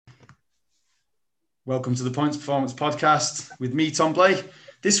Welcome to the Points Performance Podcast with me, Tom Blake.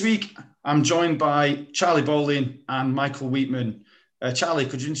 This week, I'm joined by Charlie Bowling and Michael Weetman. Charlie,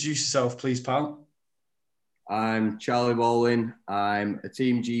 could you introduce yourself, please, pal? I'm Charlie Bowling. I'm a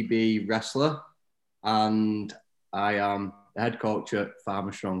Team GB wrestler and I am the head coach at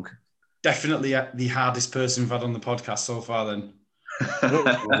Farmer Strong. Definitely the hardest person we've had on the podcast so far, then.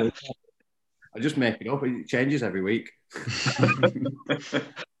 I just make it up. It changes every week.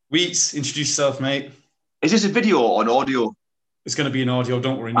 Wheats, introduce yourself, mate. Is this a video or an audio? It's going to be an audio.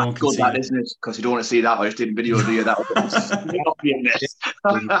 Don't worry, no one can see that, it. Isn't it? Because you don't want to see that. I just did a video, do you? That would be in this.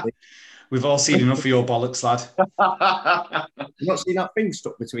 We've all seen enough of your bollocks, lad. You've not seen that thing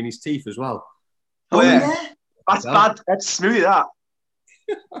stuck between his teeth as well? Oh, yeah. That's bad. That's smooth, that.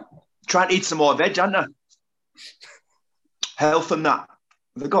 Try and eat some more veg, aren't you? Health and that.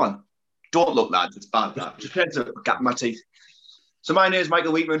 They're gone. Don't look, lads. It's bad, that. Just trying to gap my teeth. So my name is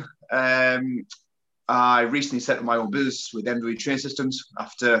Michael Weetman. I recently set up my own business with MW Train Systems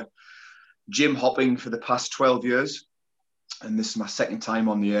after gym hopping for the past 12 years. And this is my second time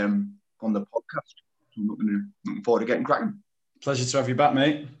on the podcast. I'm looking forward to getting cracking. Pleasure to have you back,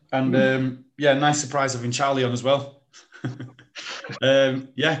 mate. And nice surprise having Charlie on as well.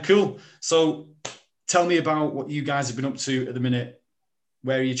 Cool. So tell me about what you guys have been up to at the minute.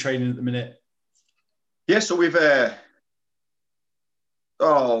 Where are you training at the minute? Yeah, so we've...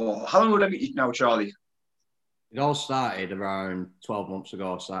 how long would I meet you now, Charlie? It all started around 12 months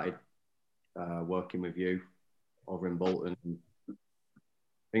ago. I started working with you over in Bolton.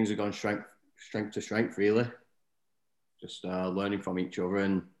 Things have gone strength to strength, really. Just learning from each other,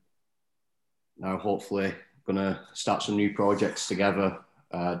 and now hopefully going to start some new projects together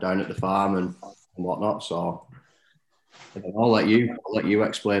down at the farm and whatnot. So I'll let you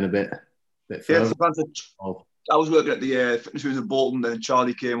explain a bit further. Yeah, I was working at the fitness rooms in Bolton, then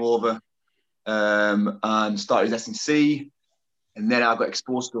Charlie came over and started his S&C, and then I got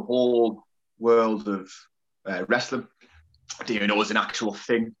exposed to the whole world of wrestling. I didn't even know it was an actual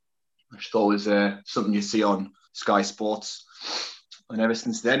thing. I just thought it was something you see on Sky Sports, and ever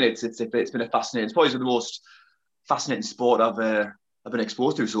since then, it's been a fascinating. It's probably the most fascinating sport I've been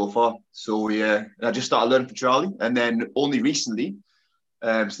exposed to so far. So I just started learning from Charlie, and then only recently,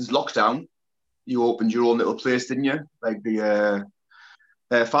 since lockdown, you opened your own little place, didn't you? Like the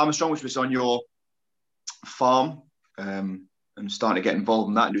Farmer Strong, which was on your farm. I'm starting to get involved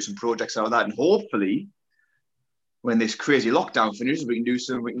in that and do some projects out of that, and hopefully, when this crazy lockdown finishes, we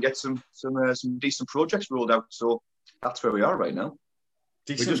can get some decent projects rolled out. So that's where we are right now.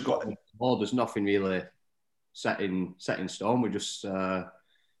 We just got there's nothing really set in stone. We're just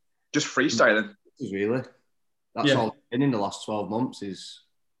freestyling. Really, that's all in the last 12 months is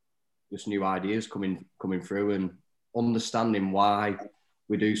just new ideas coming through and understanding why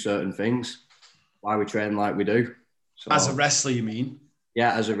we do certain things, why we train like we do. So, as a wrestler, you mean?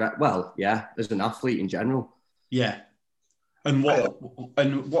 Yeah, as an athlete in general. Yeah. And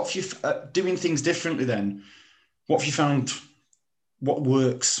what have you doing things differently then? What have you found? What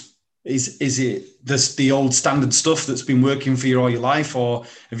works? Is it the old standard stuff that's been working for you all your life, or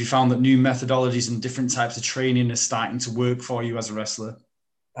have you found that new methodologies and different types of training are starting to work for you as a wrestler?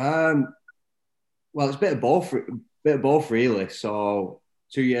 Well, it's a bit of both really. So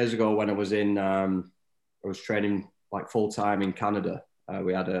 2 years ago, when I was training like full time in Canada,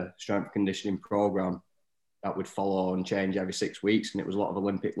 we had a strength and conditioning program that would follow and change every 6 weeks, and it was a lot of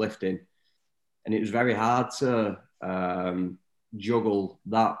Olympic lifting, and it was very hard to juggle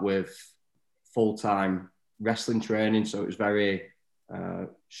that with full time wrestling training. So it was very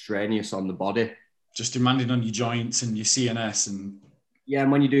strenuous on the body, just demanding on your joints and your CNS and. Yeah,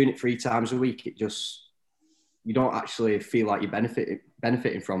 and when you're doing it 3 times a week, you don't actually feel like you're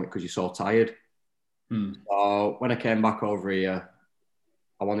benefiting from it because you're so tired. So when I came back over here,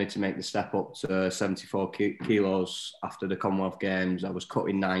 I wanted to make the step up to 74 kilos after the Commonwealth Games. I was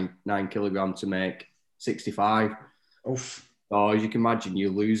cutting 9 kilograms to make 65. Oof. So as you can imagine,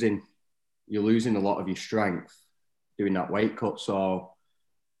 you're losing a lot of your strength doing that weight cut. So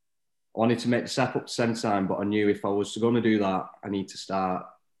I wanted to make the step up to 79, but I knew if I was going to do that, I need to start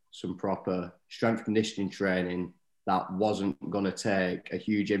some proper strength conditioning training that wasn't going to take a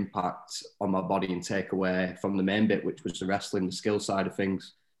huge impact on my body and take away from the main bit, which was the wrestling, the skill side of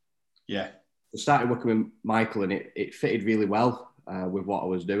things. Yeah. I started working with Michael, and it fitted really well with what I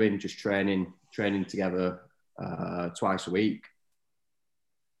was doing, just training together twice a week.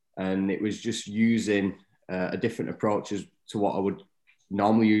 And it was just using a different approach to what I would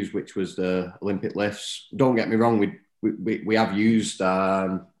normally use, which was the Olympic lifts. Don't get me wrong, we have used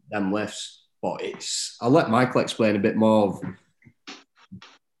them lifts, but I'll let Michael explain a bit more of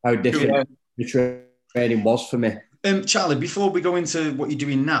how different the training was for me. Charlie, before we go into what you're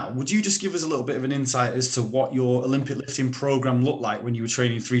doing now, would you just give us a little bit of an insight as to what your Olympic lifting program looked like when you were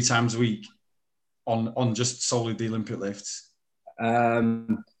training 3 times a week on just solely the Olympic lifts?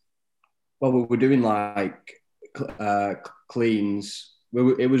 Well, we were doing like cleans.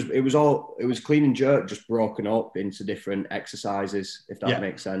 It was clean and jerk, just broken up into different exercises, if that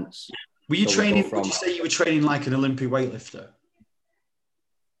makes sense. Were you training? Would you say you were training like an Olympic weightlifter?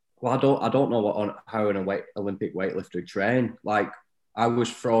 Well, I don't know how an Olympic weightlifter would train. Like, I was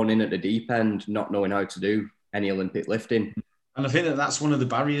thrown in at the deep end, not knowing how to do any Olympic lifting. And I think that's one of the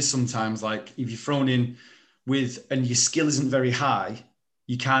barriers sometimes. Like, if you're thrown in and your skill isn't very high,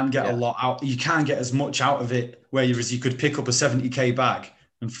 you can't get a lot out. You can't get as much out of it. Whereas you could pick up a 70k bag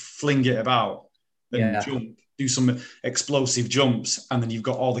and fling it about and jump, do some explosive jumps, and then you've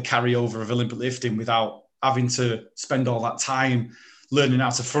got all the carryover of Olympic lifting without having to spend all that time learning how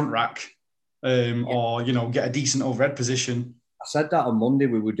to front rack or, get a decent overhead position. I said that on Monday.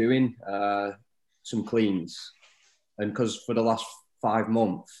 We were doing some cleans, and because for the last 5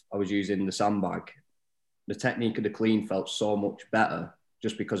 months I was using the sandbag, the technique of the clean felt so much better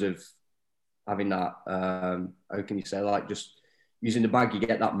just because of having that, how can you say, like, just using the bag, you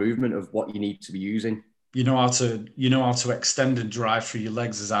get that movement of what you need to be using. You know how to extend and drive through your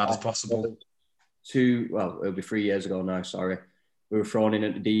legs as hard as possible. It'll be 3 years ago now, sorry. We were thrown in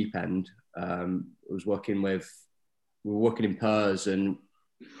at the deep end. We were working in pairs, and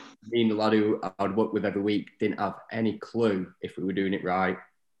me and the lad who I'd work with every week didn't have any clue if we were doing it right.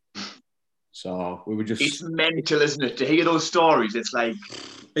 So we were just... It's mental, isn't it? To hear those stories, it's like,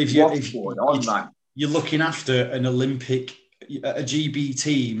 you're looking after an Olympic, a GB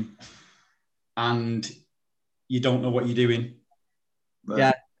team, and you don't know what you're doing.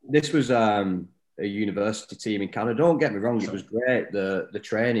 Yeah, this was a university team in Canada. Don't get me wrong, it was great, the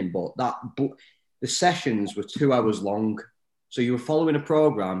training, but the sessions were 2 hours long. So you were following a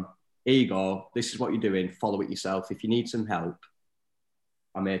program. Here you go. This is what you're doing. Follow it yourself. If you need some help,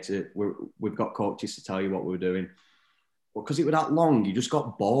 we've got coaches to tell you what we're doing. But because it was that long, you just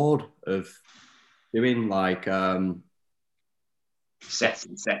got bored of doing like sets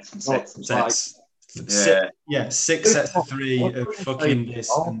and sets and sets and sets. Like, 6 sets of 3 of fucking this.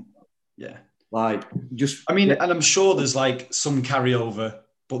 And, and I'm sure there's like some carryover,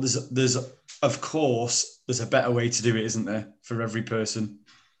 but there's of course there's a better way to do it, isn't there, for every person?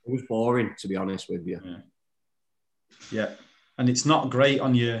 It was boring, to be honest with you. Yeah. And it's not great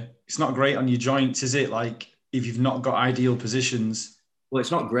on your joints, is it? Like, if you've not got ideal positions. Well,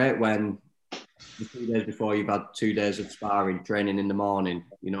 it's not great when the 2 days before you've had 2 days of sparring, training in the morning,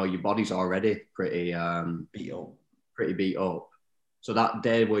 your body's already pretty beat up. So that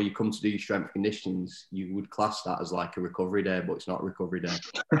day where you come to do your strength and conditionings, you would class that as like a recovery day, but it's not a recovery day.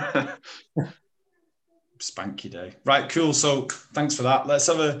 Spanky day. Right, cool. So thanks for that. Let's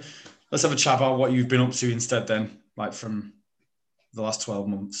have a chat about what you've been up to instead then, like from the last 12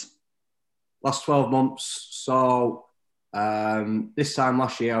 months. Last 12 months. So this time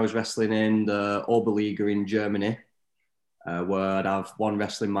last year, I was wrestling in the Oberliga in Germany, where I'd have one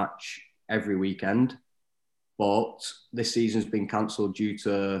wrestling match every weekend. But this season's been cancelled due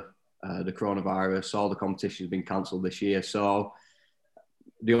to the coronavirus. All the competition's been cancelled this year. So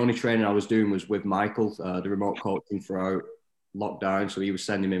the only training I was doing was with Michael, the remote coaching throughout lockdown. So he was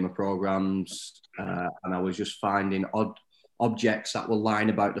sending me my programs, and I was just finding odd objects that were lying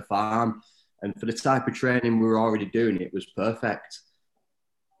about the farm. And for the type of training we were already doing, it was perfect.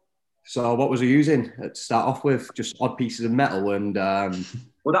 So what was I using to start off with? Just odd pieces of metal and.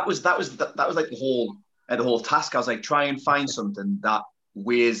 Well, that was like the whole task. I was like, try and find something that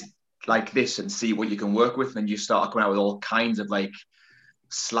weighs like this and see what you can work with. And you start coming out with all kinds of like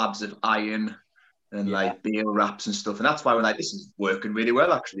slabs of iron and like bale wraps and stuff. And that's why we're like, this is working really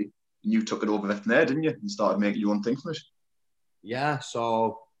well, actually. And you took it over from there, didn't you? And started making your own thing from it. Yeah.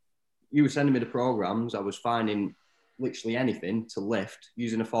 So you were sending me the programs. I was finding literally anything to lift,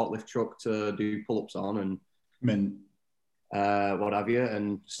 using a forklift truck to do pull-ups on and what have you,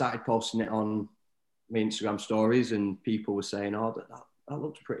 and started posting it on my Instagram stories, and people were saying, oh, that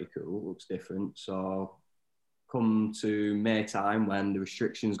looks pretty cool, it looks different. So come to May time when the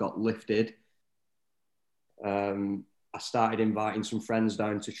restrictions got lifted, I started inviting some friends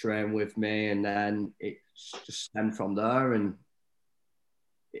down to train with me, and then it just stemmed from there. And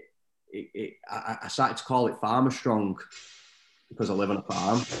I started to call it Farmer Strong because I live on a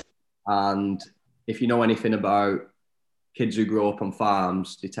farm. And if you know anything about kids who grow up on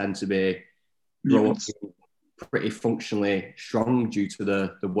farms, they tend to grow up pretty functionally strong due to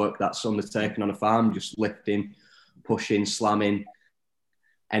the work that's undertaken on a farm, just lifting, pushing, slamming.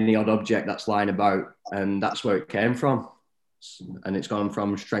 any odd object that's lying about, and that's where it came from. And it's gone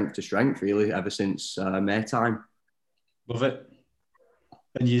from strength to strength, really, ever since May time. Love it.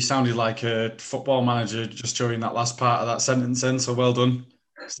 And you sounded like a football manager just during that last part of that sentence, then. So well done,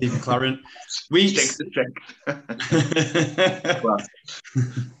 Steve McLaren. Strength to strength.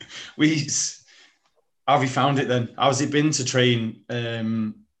 Weeks. How have you found it then? How's it been to train?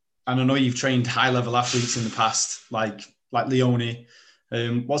 And I know you've trained high-level athletes in the past, like Leone.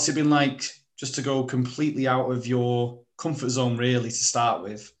 What's it been like just to go completely out of your comfort zone, really, to start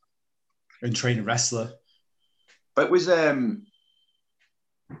with, and train a wrestler? But it was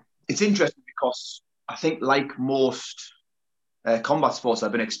it's interesting because I think, like most combat sports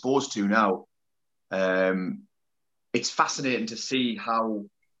I've been exposed to now, it's fascinating to see how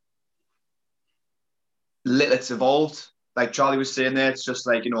little it's evolved. Like Charlie was saying there, it's just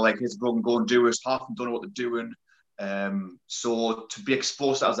like, like his brother go and do it, half of them don't know what they're doing. So to be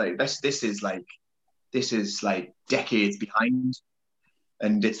exposed, I was like, this is like decades behind.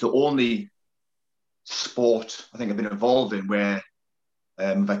 And it's the only sport I think I've been involved in where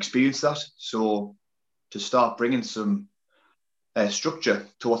I've experienced that. So to start bringing some structure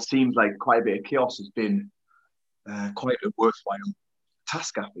to what seems like quite a bit of chaos has been quite a worthwhile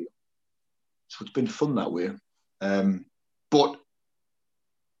task, I feel. So it's been fun that way. But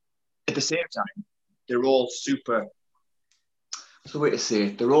at the same time, they're all super. What's the way to say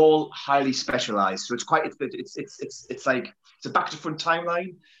it? They're all highly specialized. So it's like it's a back to front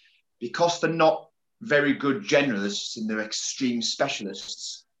timeline because they're not very good generalists and they're extreme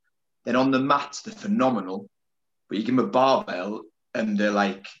specialists. Then on the mat, they're phenomenal. But you give them a barbell and they're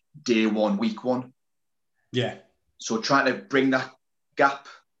like day one, week one. Yeah. So trying to bring that gap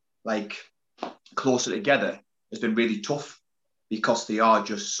like closer together has been really tough because they are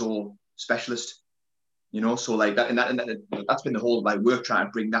just so specialist, so like that, and that's been the whole like work, trying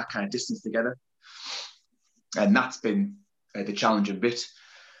to bring that kind of distance together. And that's been the challenging bit,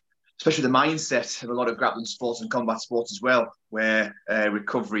 especially the mindset of a lot of grappling sports and combat sports as well, where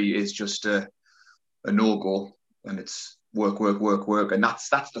recovery is just a no-go and it's work. And that's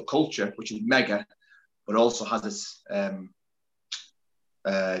the culture, which is mega, but also has its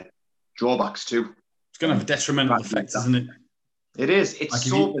drawbacks too. It's going to have a detrimental effect, isn't it? It is. It's like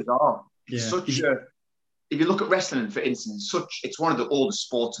so bizarre. It's such a. If you look at wrestling, for instance, it's one of the oldest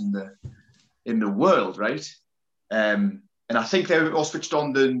sports in the world, right? And I think they're more switched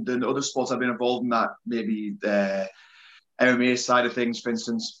on than other sports I've been involved in, that maybe the MMA side of things, for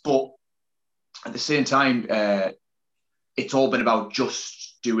instance. But at the same time, it's all been about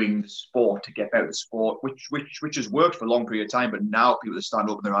just doing the sport to get better at the sport, which has worked for a long period of time. But now people are starting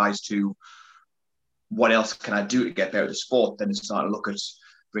to open their eyes to what else can I do to get better at the sport. Then it's starting to look at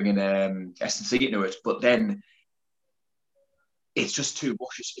bringing S&C into it. But then it's just too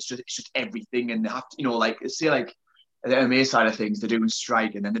much. It's just everything, and they have to, like say like the MMA side of things, they're doing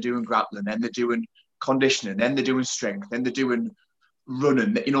striking, then they're doing grappling, then they're doing conditioning, then they're doing strength, then they're doing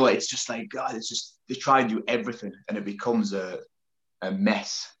running. It's just like God. It's just they try and do everything, and it becomes a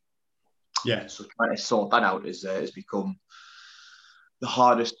mess. Yeah. So trying to sort that out has become the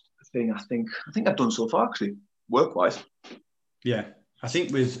hardest thing I think I've done so far, actually, work-wise. Yeah, I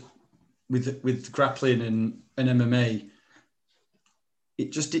think with grappling and MMA,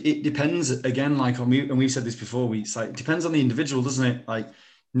 it depends again. Like we've said this before. It's like it depends on the individual, doesn't it? Like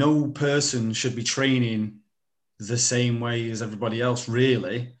no person should be training the same way as everybody else,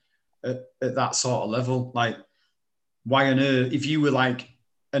 really, at that sort of level. Like, why on earth, if you were like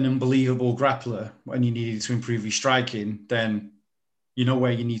an unbelievable grappler and you needed to improve your striking, then you know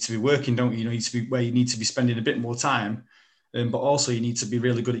where you need to be working, don't you? Where you need to be spending a bit more time, but also you need to be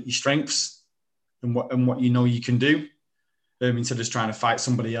really good at your strengths and what you can do, instead of just trying to fight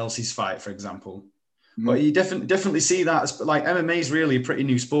somebody else's fight, for example. Mm-hmm. But you definitely see that as, like, MMA is really a pretty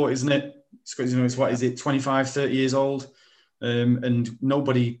new sport, isn't it? It's what is it, 25, 30 years old, and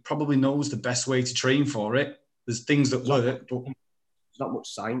nobody probably knows the best way to train for it. There's things that work, but there's not much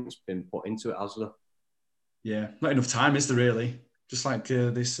science been put into it, has there? Yeah, not enough time, is there really? Just like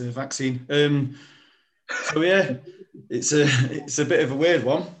this vaccine. So yeah, it's a bit of a weird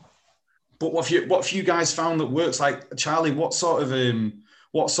one. But what have you guys found that works? Like, Charlie, what sort of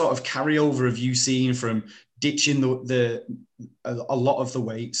carryover have you seen from ditching a lot of the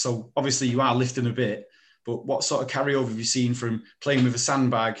weight? So obviously you are lifting a bit, but what sort of carryover have you seen from playing with a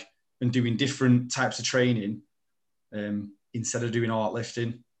sandbag and doing different types of training instead of doing all that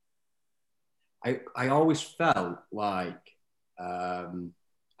lifting? I always felt like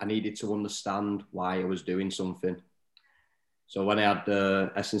I needed to understand why I was doing something. So when I had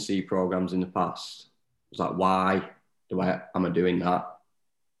the S&C programs in the past, I was like, why am I doing that?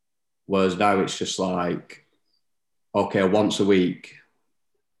 Whereas now it's just like, okay, once a week,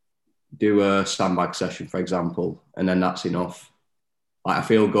 do a sandbag session, for example, and then that's enough. Like, I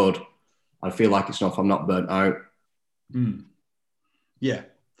feel good. I feel like it's enough. I'm not burnt out. Mm. Yeah.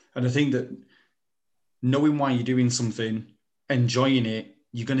 And I think that knowing why you're doing something, enjoying it,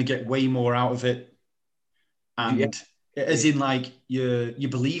 you're going to get way more out of it. And as in, like, you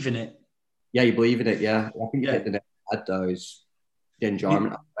believe in it. Yeah, you believe in it, yeah. I think Yeah. the next head, though, is the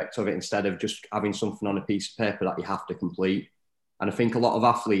enjoyment aspect of it instead of just having something on a piece of paper that you have to complete. And I think a lot of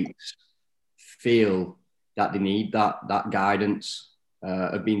athletes feel that they need that guidance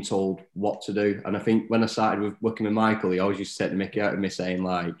of being told what to do. And I think when I started with working with Michael, he always used to take the mickey out of me saying,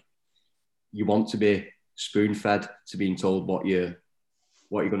 like, you want to be spoon-fed to being told what you're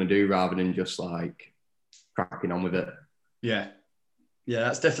going to do rather than just like cracking on with it. Yeah. Yeah,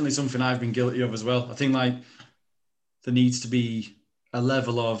 that's definitely something I've been guilty of as well. I think like there needs to be a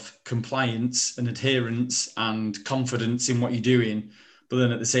level of compliance and adherence and confidence in what you're doing. But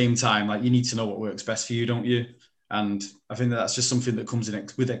then at the same time, like you need to know what works best for you, don't you? And I think that's just something that comes in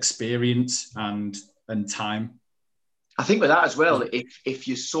with experience and time. I think with that as well, if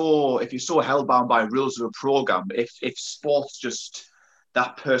you're so hellbound by rules of a program, if sports just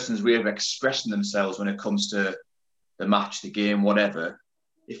that person's way of expressing themselves when it comes to the match, the game, whatever,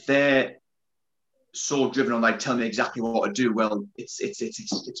 if they're so driven on like telling me exactly what to do, well,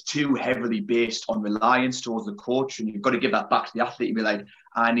 it's too heavily based on reliance towards the coach, and you've got to give that back to the athlete and be like,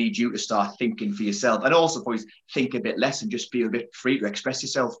 I need you to start thinking for yourself, and also probably think a bit less and just be a bit free to express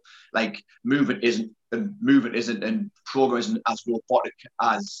yourself. Like movement isn't and program isn't as robotic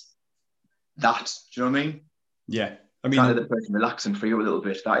as that. Do you know what I mean? Yeah. I mean, trying to let the person relax and free up a little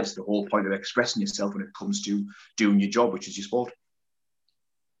bit. That is the whole point of expressing yourself when it comes to doing your job, which is your sport.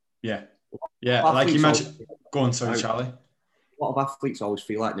 Yeah. Yeah. Like you mentioned, go on, sorry, Charlie. A lot of athletes always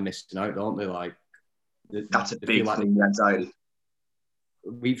feel like they're missing out, don't they? Like that's a big thing, the anxiety.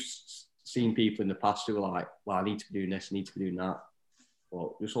 We've seen people in the past who are like, well, I need to be doing this, I need to be doing that.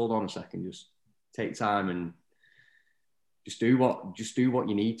 Well, just hold on a second, just take time and just do what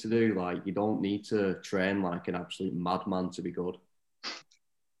you need to do. Like, you don't need to train like an absolute madman to be good.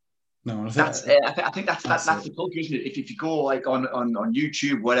 No, I think that's the culture, isn't it? If you go like on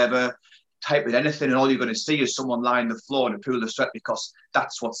YouTube, whatever, type in anything, and all you're going to see is someone lying on the floor in a pool of sweat because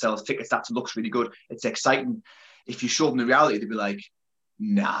that's what sells tickets. That looks really good. It's exciting. If you show them the reality, they'd be like,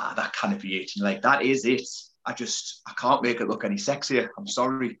 nah, that can't be it. And like, that is it. I can't make it look any sexier. I'm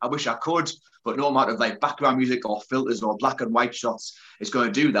sorry. I wish I could, but no amount of like background music or filters or black and white shots is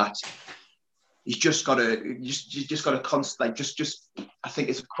going to do that. You just got to constantly, like, just, I think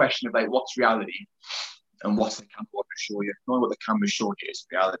it's a question of like, what's reality and what's the camera want to show you. Knowing what the camera's showing you is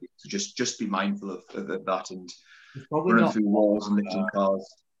reality. So just be mindful of that and running through walls and lifting cars.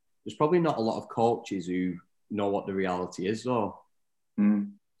 There's probably not a lot of coaches who know what the reality is, though.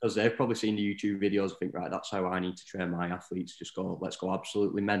 Because they've probably seen the YouTube videos and think, right, that's how I need to train my athletes. Let's go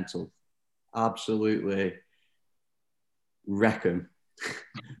absolutely mental. Absolutely wreck them.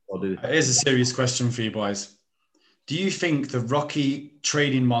 Here's a serious question for you boys. Do you think the Rocky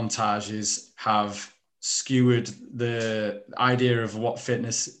training montages have skewered the idea of what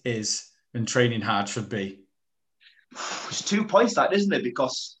fitness is and training hard should be? It's 2 points, that, isn't it?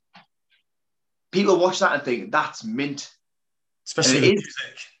 Because people watch that and think, that's mint. Especially the music.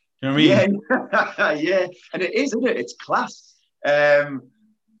 You know what I mean? Yeah, yeah. And it is, isn't it? It's class.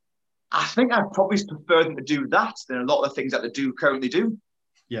 I think I'd probably prefer them to do that than a lot of the things that they currently do.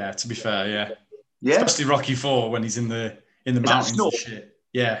 Yeah, to be fair, yeah. Yeah. Especially Rocky 4 when he's in the mountains and shit.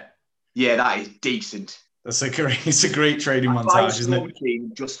 Yeah. Yeah, that is decent. It's a great training montage, isn't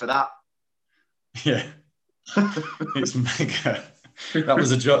it? Just for that. Yeah. It's mega.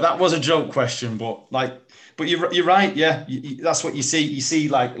 That was a joke question, but you're right. Yeah, that's what you see. You see,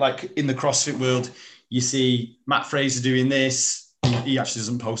 like in the CrossFit world, you see Matt Fraser doing this. He actually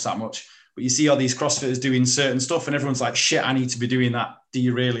doesn't post that much, but you see all these CrossFitters doing certain stuff, and everyone's like, "Shit, I need to be doing that." Do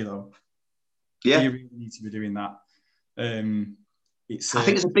you really though? Yeah. Do you really need to be doing that? I think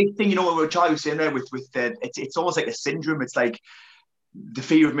it's a big thing. You know what Charlie was saying there with it's almost like a syndrome. It's like the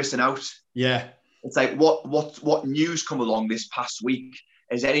fear of missing out. Yeah. It's like what news come along this past week?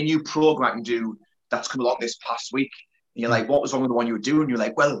 Is there any new program I can do that's come along this past week? And you're like, what was wrong with the one you were doing? You're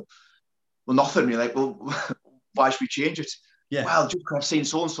like, well, nothing. And you're like, well, why should we change it? Yeah. Well, just because I've seen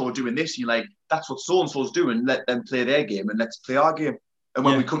so and so doing this, and you're like, that's what so and so's doing. Let them play their game and let's play our game. And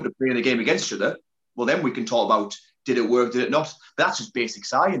when we come to play the game against each other, well, then we can talk about, did it work, did it not? But that's just basic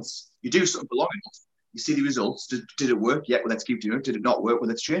science. You do something for long enough, you see the results. Did it work? Yeah, well, let's keep doing it. Did it not work? Well,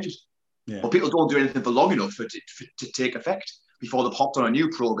 let's change it. Yeah. But people don't do anything for long enough for it to take effect. before they've hopped on a new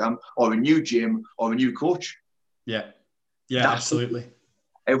program or a new gym or a new coach. Yeah, absolutely.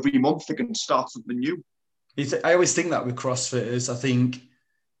 Every month they can start something new. I always think that with CrossFitters, I think,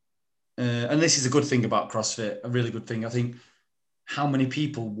 and this is a good thing about CrossFit, a really good thing. I think how many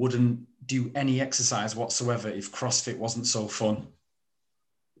people wouldn't do any exercise whatsoever if CrossFit wasn't so fun?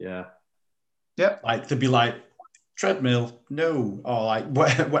 Yeah. Like they'd be like, treadmill, no, or like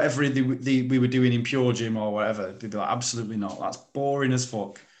whatever we were doing in Pure Gym or whatever. They'd be like, absolutely not. That's boring as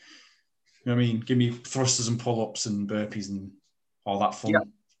fuck. You know what I mean? Give me thrusters and pull-ups and burpees and all that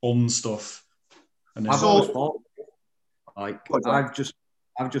fun stuff. And I've always thought, like, I've just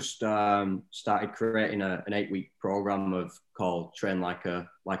started creating an 8-week program called Train Like a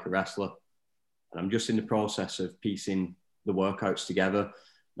Wrestler, and I'm just in the process of piecing the workouts together.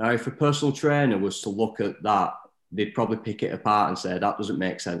 Now, if a personal trainer was to look at that, they'd probably pick it apart and say, that doesn't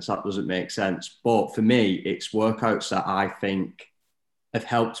make sense, that doesn't make sense. But for me, it's workouts that I think have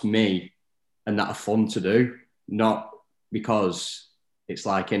helped me and that are fun to do, not because it's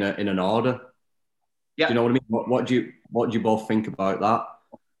like in an order. Yeah. Do you know what I mean? What do you both think about that?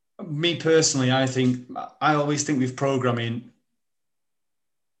 Me personally, I always think with programming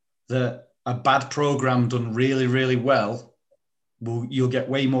that a bad program done really, really well, you'll get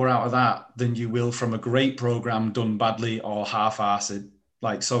way more out of that than you will from a great program done badly or half-assed.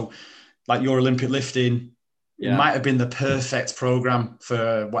 Like your Olympic lifting, it might have been the perfect program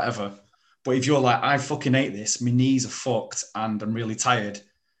for whatever. But if you're like, I fucking hate this, my knees are fucked and I'm really tired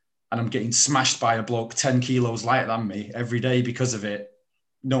and I'm getting smashed by a bloke 10 kilos lighter than me every day because of it,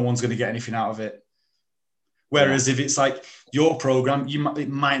 no one's going to get anything out of it. Whereas if it's like your program, it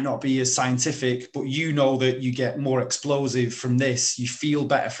might not be as scientific, but you know that you get more explosive from this. You feel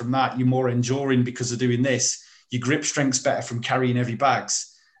better from that. You're more enduring because of doing this. Your grip strength's better from carrying heavy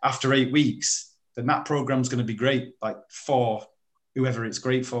bags. After 8 weeks, then that program's going to be great, like for whoever it's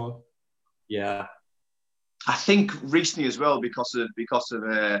great for. Yeah, I think recently as well because of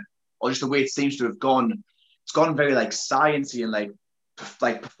or just the way it seems to have gone. It's gone very like sciencey and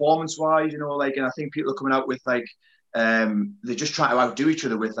like performance wise, and I think people are coming out with they just try to outdo each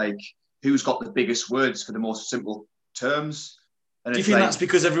other with like who's got the biggest words for the most simple terms. And do you think that's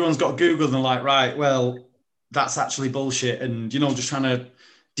because everyone's got Google and they're like, right, well, that's actually bullshit, and just trying to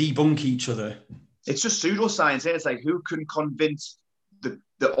debunk each other? It's just pseudoscience. It's like who can convince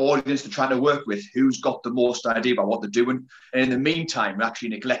the audience they're trying to work with, who's got the most idea about what they're doing, and in the meantime, we're actually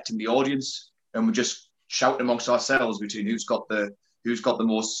neglecting the audience and we're just shouting amongst ourselves between who's got the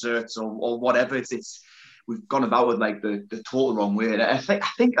most certs or whatever. It's we've gone about with like the total wrong way. And I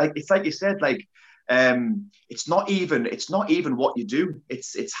think like it's like you said, like it's not even what you do,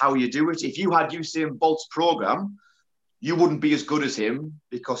 it's how you do it. If you had Usain Bolt's program, you wouldn't be as good as him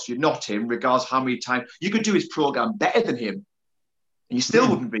because you're not him, regardless how many times you could do his program better than him and you still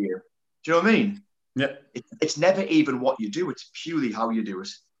wouldn't be him. Do you know what I mean? Yeah. It's never even what you do, it's purely how you do it.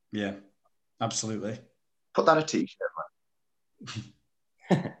 Yeah, absolutely. Put that on a t-shirt,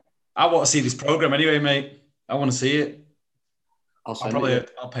 man. I want to see this program anyway, mate. I want to see it. I'll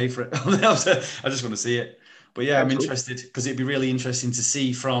pay for it. I just want to see it. But yeah, I'm interested because it'd be really interesting to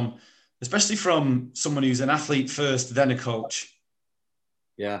see especially from someone who's an athlete first, then a coach.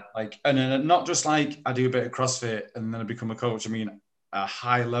 Yeah. And not just like I do a bit of CrossFit and then I become a coach. I mean, a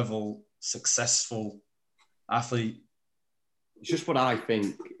high level, successful athlete. It's just what I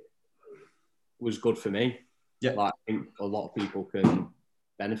think was good for me. Yeah. Like, I think a lot of people can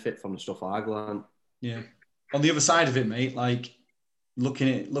benefit from the stuff I've learned. Yeah. On the other side of it, mate, like looking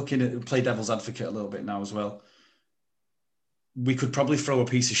at play devil's advocate a little bit now as well. We could probably throw a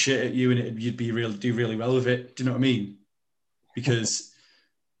piece of shit at you and you'd do really well with it. Do you know what I mean? Because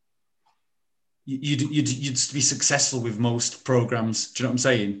you'd be successful with most programs. Do you know what I'm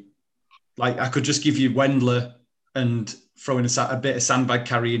saying? Like I could just give you Wendler and throw in a bit of sandbag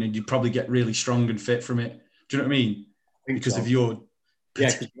carrying and you'd probably get really strong and fit from it. Do you know what I mean? Because of your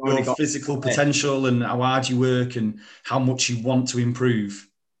physical potential and how hard you work and how much you want to improve.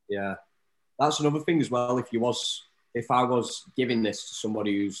 Yeah. That's another thing as well. If I was giving this to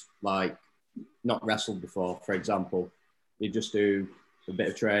somebody who's like not wrestled before, for example, you just do a bit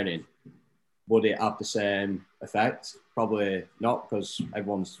of training, would it have the same effect? Probably not, because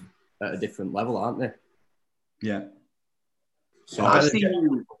everyone's at a different level, aren't they? Yeah. So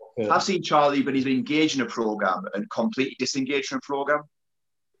I've seen Charlie, but he's been engaged in a program and completely disengaged from a program,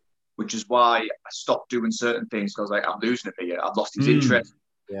 which is why I stopped doing certain things because I'm losing it here. I've lost his interest.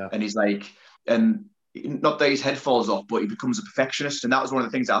 Yeah. And he's like, and not that his head falls off, but he becomes a perfectionist. And that was one of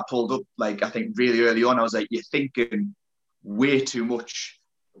the things that I pulled up, like, I think really early on. I was like, you're thinking way too much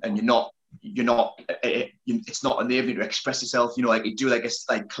and you're not you're not, it's not enabling you to express yourself. You know, like you do like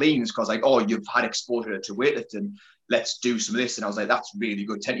cleans because like, oh, you've had exposure to weightlifting. Let's do some of this. And I was like, that's really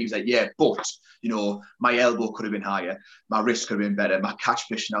good technique. He was like, yeah, but you know, my elbow could have been higher, my wrist could have been better, my catch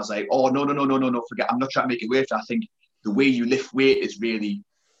position. I was like, oh no, forget. I'm not trying to make it weight. I think the way you lift weight is really,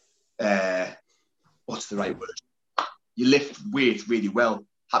 what's the right word? You lift weight really well.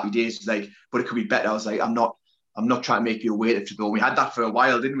 Happy days, like, but it could be better. I was like, I'm not trying to make you a weightlifter though. We had that for a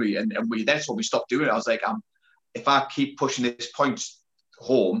while, didn't we? And that's what we stopped doing. I was like, if I keep pushing this point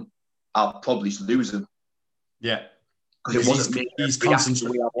home, I'll probably lose him. Yeah. Because it wasn't making me react the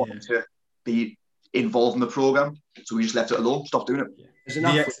way I wanted to be involved in the program. So we just left it alone, stopped doing it. Yeah. As an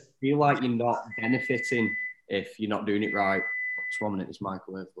athlete, I feel like you're not benefiting if you're not doing it right. Just 1 minute, this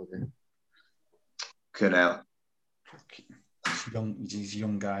microwave plug in. Canal. These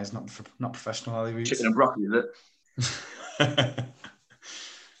young guys, not professional, are they? Chicken and broccoli, is it?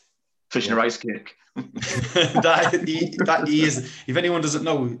 Fish and a rice cake. that he is. If anyone doesn't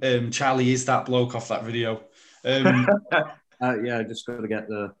know, Charlie is that bloke off that video. Yeah, just got to get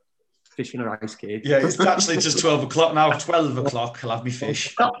the fish and a rice cake. Yeah, it's actually just 12 o'clock now. 12 o'clock, I'll have me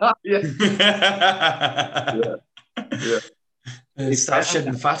fish. Yeah. Start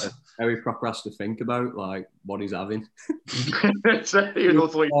shedding fat. Very proper has to think about like what he's having.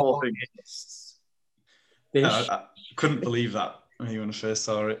 I couldn't believe that when I first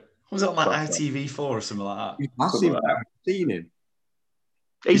saw it. Was it on like ITV4 or something like that? He's massive. I've seen him.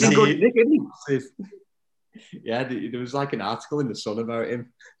 He's in good nick, isn't he? Yeah, there was like an article in the Sun about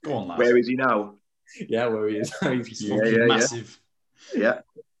him. Go on, lad. Where is he now? Yeah, where he is. He's massive. Yeah.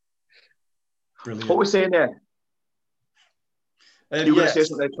 Brilliant. What we're saying there? You were going to say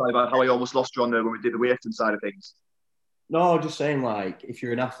something about how I almost lost you on there when we did the weightlifting side of things. No, just saying, like, if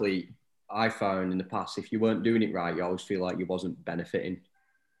you're an athlete, I found in the past, if you weren't doing it right, you always feel like you wasn't benefiting.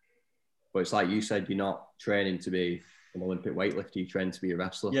 But it's like you said, you're not training to be an Olympic weightlifter, you train to be a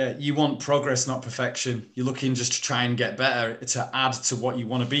wrestler. Yeah, you want progress, not perfection. You're looking just to try and get better, to add to what you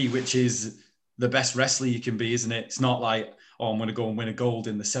want to be, which is the best wrestler you can be, isn't it? It's not like, oh, I'm going to go and win a gold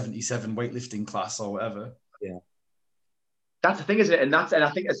in the 77 weightlifting class or whatever. Yeah. That's the thing, isn't it? And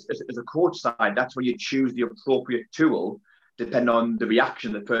I think as a coach side, that's where you choose the appropriate tool, depending on the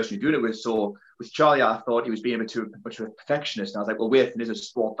reaction of the person you're doing it with. So with Charlie, I thought he was being a bit too much of a perfectionist. And I was like, well, weightlifting is a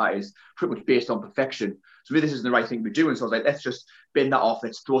sport that is pretty much based on perfection. So maybe this isn't the right thing to be doing. So I was like, let's just bin that off.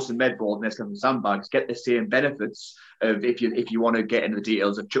 Let's throw some med balls and let's get some sandbags. Get the same benefits of if you want to get into the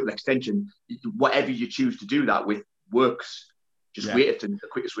details of triple extension, whatever you choose to do that with works. Just weightlifting, the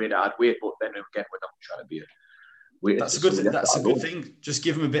quickest way to add weight. But then again, we're not trying to be that's a good thing. Just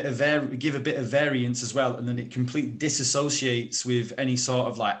give them a bit of variance as well, and then it completely disassociates with any sort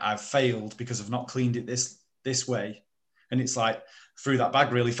of like I've failed because I've not cleaned it this way, and it's like threw that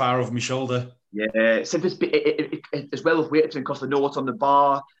bag really far over my shoulder. Yeah, so as well with weightlifting, because they know what's on the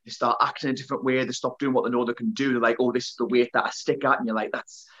bar, they start acting in a different way. They stop doing what they know they can do. They're like, oh, this is the weight that I stick at, and you're like,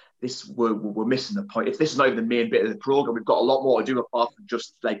 we're missing the point. If this is not even the main bit of the program, we've got a lot more to do apart from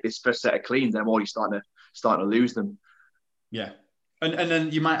just like this first set of cleans. And I'm already starting to lose them. Yeah, and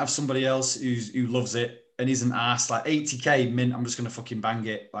then you might have somebody else who loves it and isn't asked like 80k mint. I'm just gonna fucking bang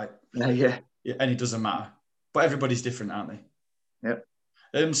it like yeah, and it doesn't matter. But everybody's different, aren't they?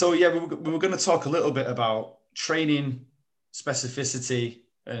 Yeah. So yeah, we were going to talk a little bit about training specificity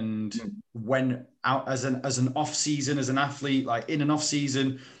and when out as an off season as an athlete, like in an off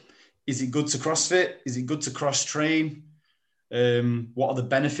season. Is it good to CrossFit? Is it good to cross train? What are the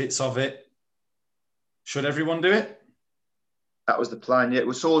benefits of it? Should everyone do it? That was the plan,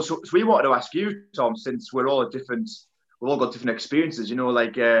 yeah. So we wanted to ask you, Tom, since we've all got different experiences, you know,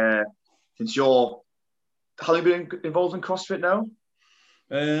 like since how long have you been involved in CrossFit now?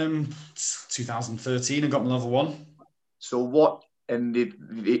 2013, I got my level 1. So what, and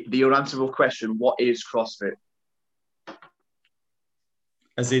the unanswerable question, what is CrossFit?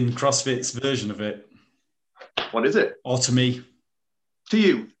 As in CrossFit's version of it. What is it? Or to me? To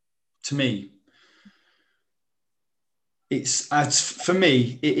you? To me. For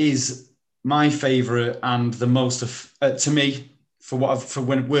me, it is my favourite and the most, to me, for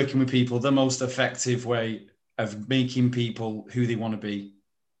when working with people, the most effective way of making people who they want to be.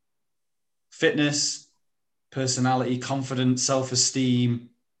 Fitness, personality, confidence, self-esteem.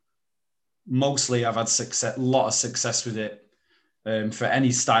 Mostly I've had a lot of success with it. For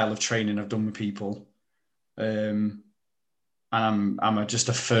any style of training I've done with people. And I'm just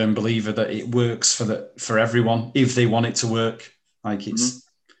a firm believer that it works for everyone if they want it to work. Like it's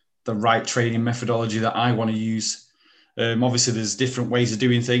the right training methodology that I want to use. Obviously there's different ways of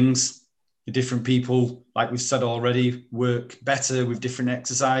doing things. different people, like we've said already, work better with different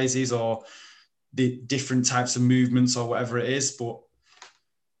exercises or the different types of movements or whatever it is. But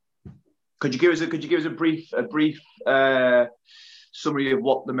could you give us a brief summary of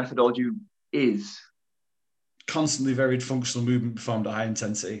what the methodology is? Constantly varied functional movement performed at high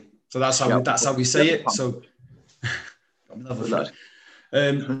intensity. So that's how we say it. So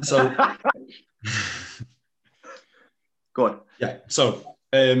so go on. Yeah. So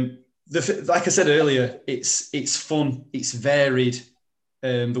like I said earlier, it's fun, it's varied.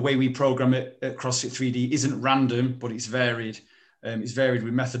 The way we program it at CrossFit 3D isn't random, but it's varied. It's varied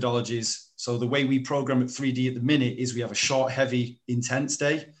with methodologies. So the way we program at 3D at the minute is we have a short, heavy, intense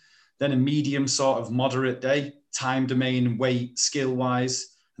day, then a medium sort of moderate day, time domain, weight, skill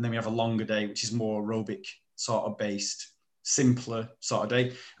wise, and then we have a longer day, which is more aerobic sort of based, simpler sort of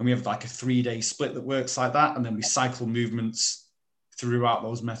day. And we have like a 3-day split that works like that. And then we cycle movements throughout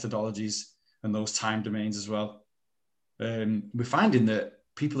those methodologies and those time domains as well. We're finding that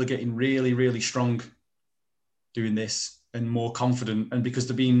people are getting really, really strong doing this and more confident. And because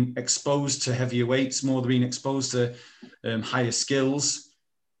they're being exposed to heavier weights more, they're being exposed to higher skills,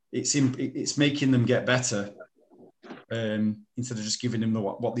 it's making them get better instead of just giving them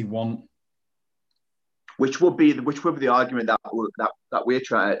what they want. Which would be the argument that we're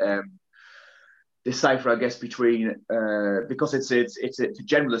trying to decipher, I guess, between because it's a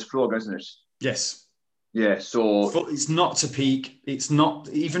generalist program, isn't it? Yes. Yeah. So it's not to peak. It's not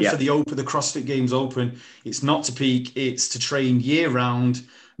even for the CrossFit Games Open. It's not to peak. It's to train year round.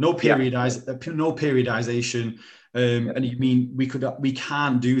 No periodization. And you mean we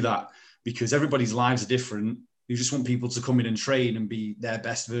can't do that because everybody's lives are different. You just want people to come in and train and be their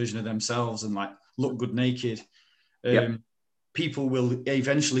best version of themselves and like look good naked. People will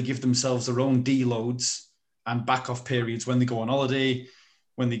eventually give themselves their own deloads and back off periods when they go on holiday,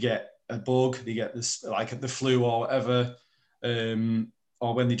 when they get a bug, they get this like the flu or whatever,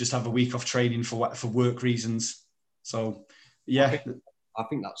 or when they just have a week off training for work reasons. So yeah, I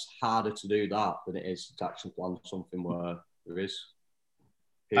think that's harder to do that than it is to actually plan something where there is.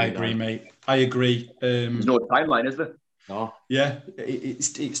 I agree, mate. I agree. There's no timeline, is there? No. Yeah,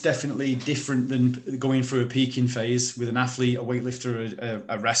 it's definitely different than going through a peaking phase with an athlete, a weightlifter,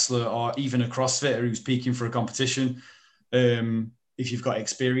 a wrestler, or even a CrossFitter who's peaking for a competition. If you've got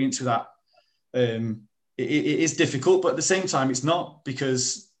experience with that, it is difficult, but at the same time, it's not,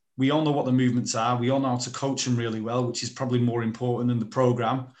 because we all know what the movements are. We all know how to coach them really well, which is probably more important than the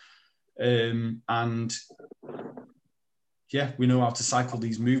program. And yeah, we know how to cycle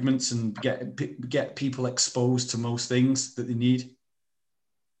these movements and get people exposed to most things that they need.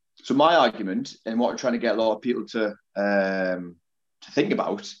 So my argument, and what I'm trying to get a lot of people to think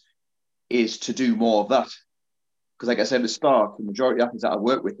about, is to do more of that. Because like I said at the start, the majority of athletes that I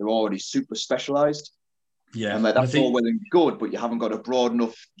work with, they're already super specialised. Yeah. And like, that's all well and good, but you haven't got a broad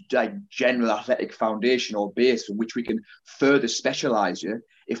enough general athletic foundation or base from which we can further specialise you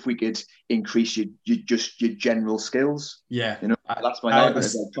if we could increase your general skills. Yeah. You know, that's my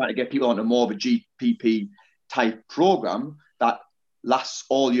argument. I'm trying to get people onto more of a GPP type program that lasts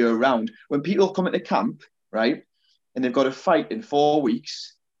all year round. When people come into camp, right, and they've got to fight in 4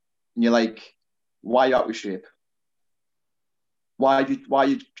 weeks, and you're like, why are you out of shape? Why are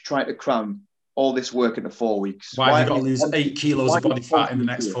you trying to cram all this work into 4 weeks? Why have you got to lose 8 kilos of body fat in the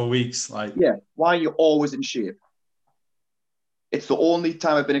next 4 weeks? Yeah, why are you always in shape? It's the only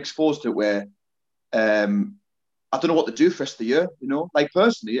time I've been exposed to it where I don't know what to do for the rest of the year, you know? Like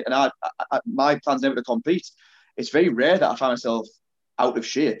personally, and I my plan's never to compete. It's very rare that I find myself out of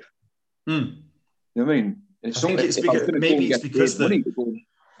shape. You know what I mean? I think it's because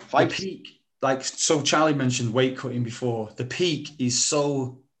the peak, like, so Charlie mentioned weight cutting before. The peak is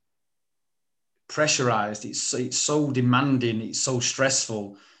so pressurized, it's so demanding, it's so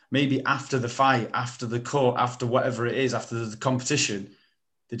stressful. Maybe after the fight, after the cut, after whatever it is, after the competition,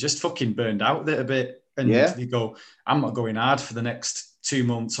 they're just fucking burned out a bit, and they go, I'm not going hard for the next 2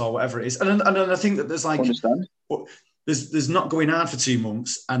 months or whatever it is. And I think that there's like, there's not going hard for 2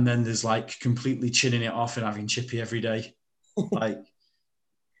 months, and then there's like completely chinning it off and having chippy every day, like,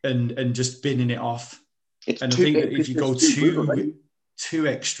 and just binning it off. And I think that if you go too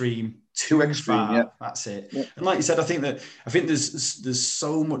extreme, too far, yeah, that's it. Yeah. And like you said, I think there's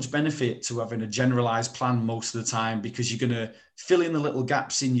so much benefit to having a generalized plan most of the time, because you're going to fill in the little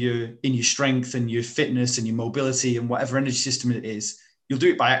gaps in your strength and your fitness and your mobility and whatever energy system it is. You'll do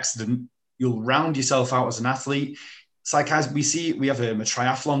it by accident. You'll round yourself out as an athlete. It's like, as we have a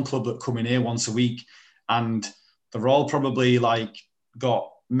triathlon club that come in here once a week, and they're all probably like got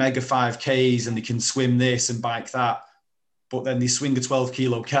mega 5Ks and they can swim this and bike that. but then they swing a 12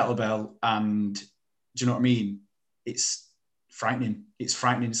 kilo kettlebell, and do you know what I mean? It's frightening. It's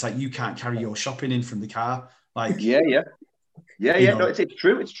frightening. It's like you can't carry your shopping in from the car. Like, yeah. No, it's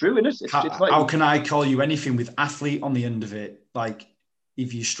true. It's true, isn't it? How can I call you anything with athlete on the end of it? Like,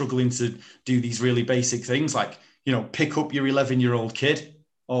 if you're struggling to do these really basic things, like, pick up your 11-year-old kid,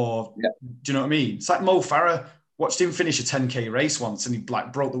 or do you know what I mean? It's like Mo Farah. Watched him finish a 10K race once, and he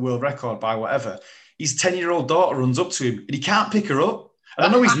broke the world record by whatever. His 10-year-old daughter runs up to him, and he can't pick her up. And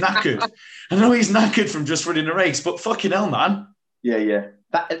I know he's knackered. From just running a race, but fucking hell, man. Yeah.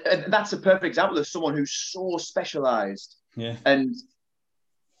 That's a perfect example of someone who's so specialised. Yeah. And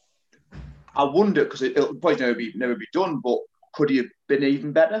I wonder, because it'll probably never be done, but could he have been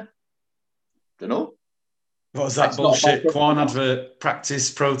even better? Don't know. What was that bullshit Quan advert?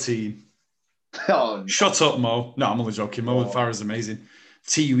 Practice protein. Oh, no. Shut up, Mo. No, I'm only joking. Mo Farah's amazing.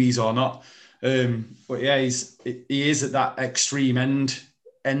 TUEs or not. But yeah, he is at that extreme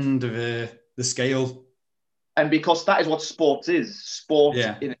end of the scale. And because that is what sports is. Sport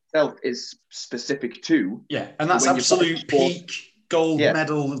in itself is specific to. Yeah, and that's absolute peak gold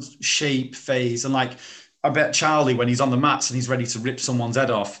medal shape phase. And like, I bet Charlie, when he's on the mats and he's ready to rip someone's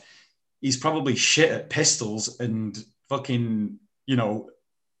head off, he's probably shit at pistols and fucking,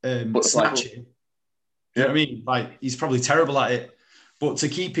 snatching. You know what I mean? Like, he's probably terrible at it. But to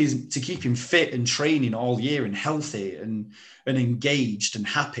keep him fit and training all year and healthy and engaged and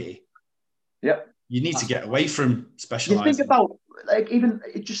happy, you need to get away from specializing. You think about, like, even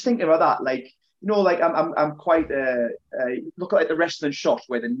just thinking about that, like, I'm quite look at the wrestling shot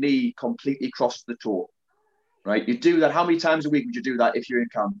where the knee completely crosses the toe, right? You do that. How many times a week would you do that if you're in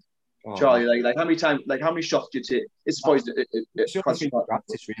camp? Oh, Charlie, like how many times, like how many shots do you take? It's supposed to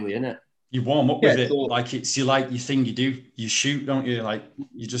practice, really, isn't it? You warm up with it, so, like it's your thing you do. You shoot, don't you? Like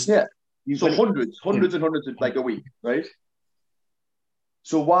you just so hundreds and hundreds of, like, a week, right?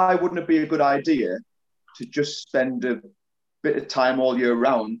 So why wouldn't it be a good idea to just spend a bit of time all year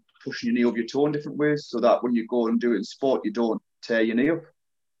round pushing your knee over your toe in different ways, so that when you go and do it in sport, you don't tear your knee up?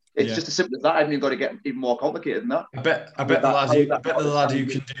 It's just as simple as that. I haven't even got to get even more complicated than that. I bet the lad who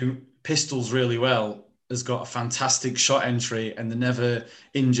can do pistols really well has got a fantastic shot entry, and they're never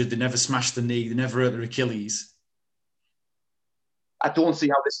injured, they never smashed the knee, they never hurt their Achilles. I don't see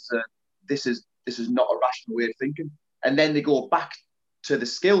how this is not a rational way of thinking. And then they go back to the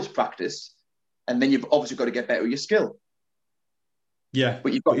skills practice, and then you've obviously got to get better with your skill. Yeah,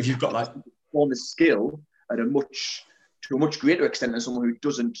 but if you've got like perform the skill at a much greater extent than someone who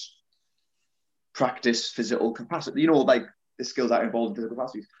doesn't practice physical capacity. Like the skills that are involved in physical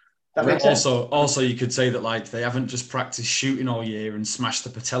capacities. That makes sense. Also, you could say that, like, they haven't just practiced shooting all year and smashed the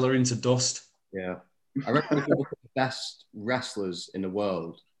patella into dust. Yeah, I reckon if you look at the best wrestlers in the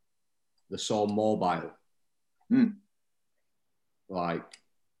world, they're so mobile. Like,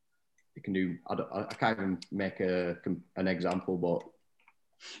 you can do. I can't even make an example, but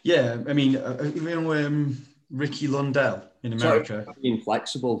yeah, I mean, Ricky Lundell in America. It's about being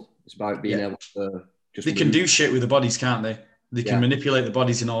flexible. It's about being able to just. They can do shit with the bodies, can't they? They can manipulate the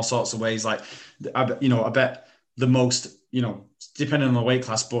bodies in all sorts of ways. Like, I bet the most, depending on the weight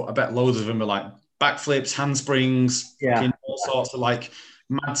class, but I bet loads of them are like backflips, handsprings, all sorts of like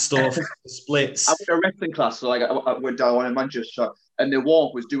mad stuff, splits. I went to a wrestling class, so like I went down in Manchester, and the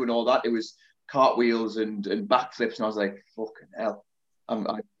walk was doing all that. It was cartwheels and backflips, and I was like, fucking hell, I've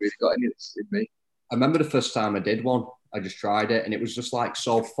really got any of this in me. I remember the first time I did one, I just tried it, and it was just like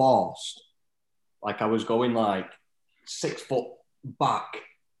so forced. Like I was going like 6 foot back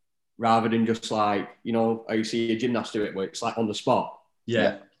rather than just like, how you see a gymnast do it where it's like on the spot.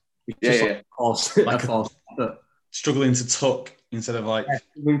 Yeah. Struggling to tuck instead of like...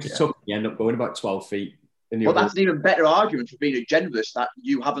 Struggling to tuck, you end up going about 12 feet. Well, that's an even better argument for being a generalist, that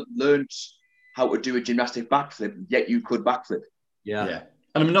you haven't learned how to do a gymnastic backflip, yet you could backflip. Yeah.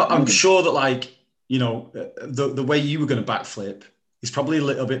 And I'm sure that, like, the way you were going to backflip is probably a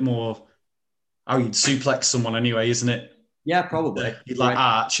little bit more how you'd suplex someone anyway, isn't it? Yeah, probably. You'd like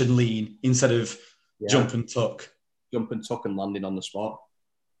arch and lean instead of jump and tuck. Jump and tuck and landing on the spot.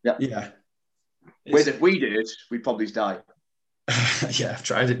 Yeah. Whereas if we did, we'd probably die. Yeah, I've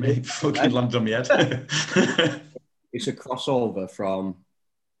tried it, mate. Fucking landed on my head. It's a crossover from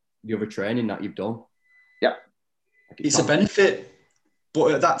the other training that you've done. Yeah. It's a benefit.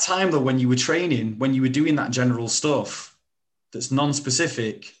 But at that time, though, when you were training, when you were doing that general stuff that's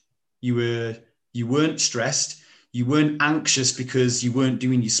non-specific, you weren't stressed, you weren't anxious because you weren't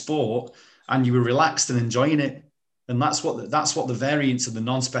doing your sport, and you were relaxed and enjoying it. And that's what the variance of the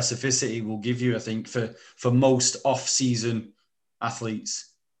non-specificity will give you, I think, for most off-season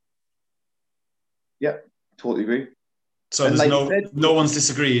athletes. Yeah, totally agree. So there's no one's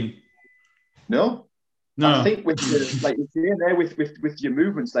disagreeing. No. No. I think with like you're saying there with your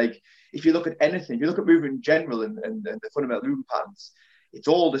movements, like if you look at anything, if you look at movement in general and the fundamental movement patterns, it's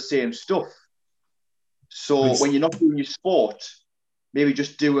all the same stuff. So when you're not doing your sport, maybe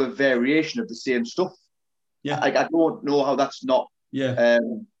just do a variation of the same stuff. Yeah. I don't know how that's not a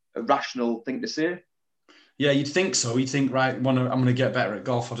rational thing to say. Yeah, you'd think so. You'd think, right, I'm going to get better at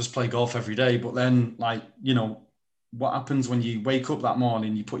golf. I'll just play golf every day. But then, like, you know, what happens when you wake up that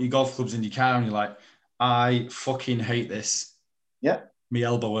morning, you put your golf clubs in your car and you're like, I fucking hate this. Yeah. My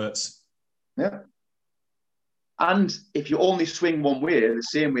elbow hurts. Yeah. And if you only swing one way, the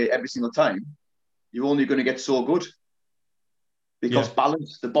same way every single time, you're only going to get so good. Because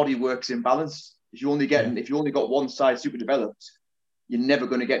balance, the body works in balance. If you only got one side super developed, you're never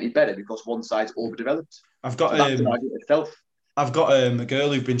going to get any better because one side's overdeveloped. I've got that's an argument itself. I've got a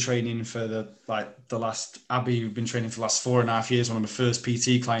girl who's been training for Abby, who's been training for the last 4.5 years, one of my first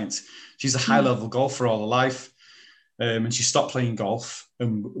PT clients. She's a high level golfer all her life. And she stopped playing golf.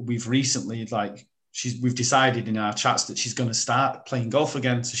 And we've recently, we've decided in our chats that she's going to start playing golf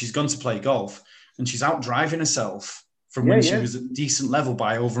again. So she's gone to play golf and she's out driving herself from when she was at a decent level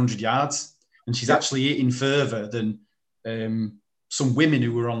by over 100 yards. And she's actually hitting further than some women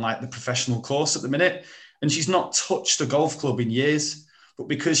who were on like the professional course at the minute. And she's not touched a golf club in years, but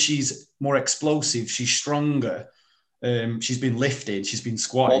because she's more explosive, she's stronger. She's been lifted, she's been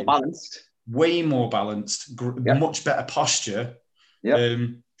squatted. More balanced. Way more balanced, much better posture.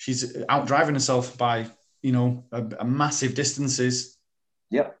 She's out driving herself by, a massive distances.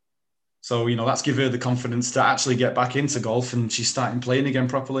 Yeah. So, that's give her the confidence to actually get back into golf, and she's starting playing again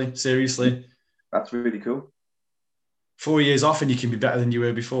properly. Seriously. That's really cool. 4 years off and you can be better than you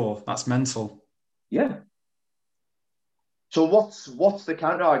were before. That's mental. Yeah. So what's the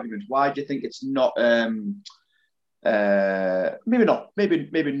counter argument? Why do you think it's not maybe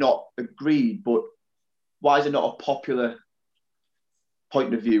not agreed, but why is it not a popular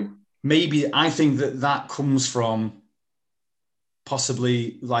point of view? Maybe I think that comes from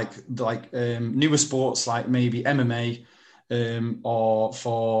possibly like newer sports like maybe MMA, or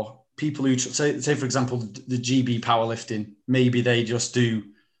for people who say for example the GB powerlifting. Maybe they just do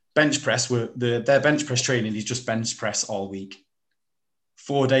bench press, where their bench press training is just bench press all week,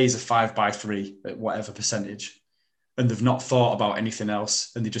 4 days of 5x3 at whatever percentage. And they've not thought about anything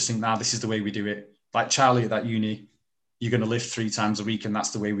else. And they just think, this is the way we do it. Like Charlie at that uni, you're going to lift 3 times a week and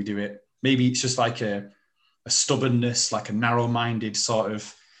that's the way we do it. Maybe it's just like a stubbornness, like a narrow-minded sort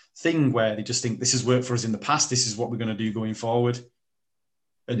of thing where they just think this has worked for us in the past. This is what we're going to do going forward.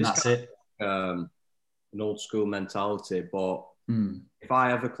 And that's it. An old school mentality. But if I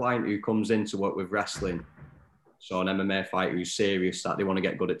have a client who comes in to work with wrestling, so an MMA fighter who's serious that they want to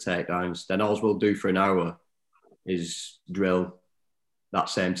get good at takedowns, then all we'll do for an hour is drill that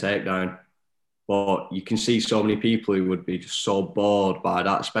same takedown. But you can see so many people who would be just so bored by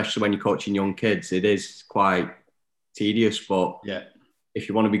that, especially when you're coaching young kids. It is quite tedious, but if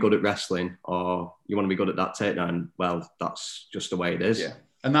you want to be good at wrestling or you want to be good at that takedown, well, that's just the way it is. Yeah.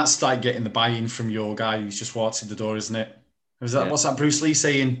 And that's like getting the buy-in from your guy who's just walked in the door, isn't it? What's that Bruce Lee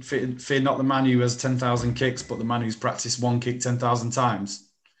saying? Fear not the man who has 10,000 kicks, but the man who's practiced one kick 10,000 times.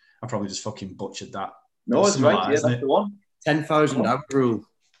 I probably just fucking butchered that. No, it's right. That's the one. 10,000 hour rule.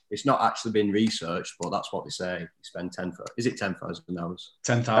 It's not actually been researched, but that's what they say. You spend 10,000. Is it 10,000 hours?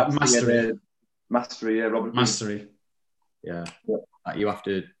 10,000. Mastery. Mastery, Robert. Mastery. Yeah. You have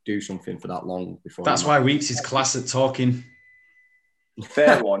to do something for that long before. That's why Weeks is class at talking.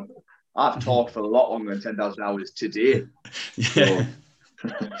 Fair one. I've talked for a lot longer than 10,000 hours today. Yeah.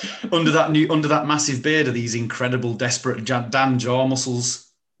 under that massive beard are these incredible, desperate Dan jaw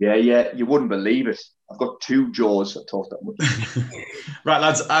muscles. Yeah. You wouldn't believe it. I've got 2 jaws that talk that much. Right,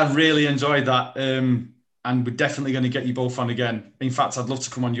 lads, I really enjoyed that. And we're definitely going to get you both on again. In fact, I'd love to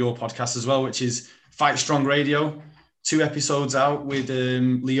come on your podcast as well, which is Fight Strong Radio. 2 episodes out with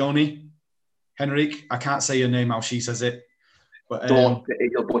Leonie. Henrik, I can't say your name how she says it. But don't,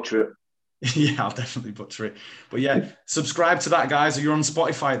 you'll butcher it. Yeah, I'll definitely butcher it. But yeah, subscribe to that, guys. You're on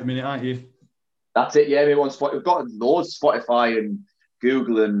Spotify at the minute, aren't you? That's it. Yeah, we're on Spotify. We've got loads of Spotify and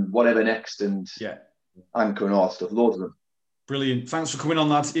Google and whatever next, and Anchor and all that stuff. Loads of them. Brilliant. Thanks for coming on,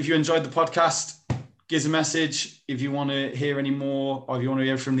 lads. If you enjoyed the podcast, give us a message. If you want to hear any more, or if you want to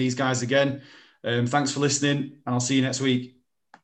hear from these guys again, thanks for listening, and I'll see you next week.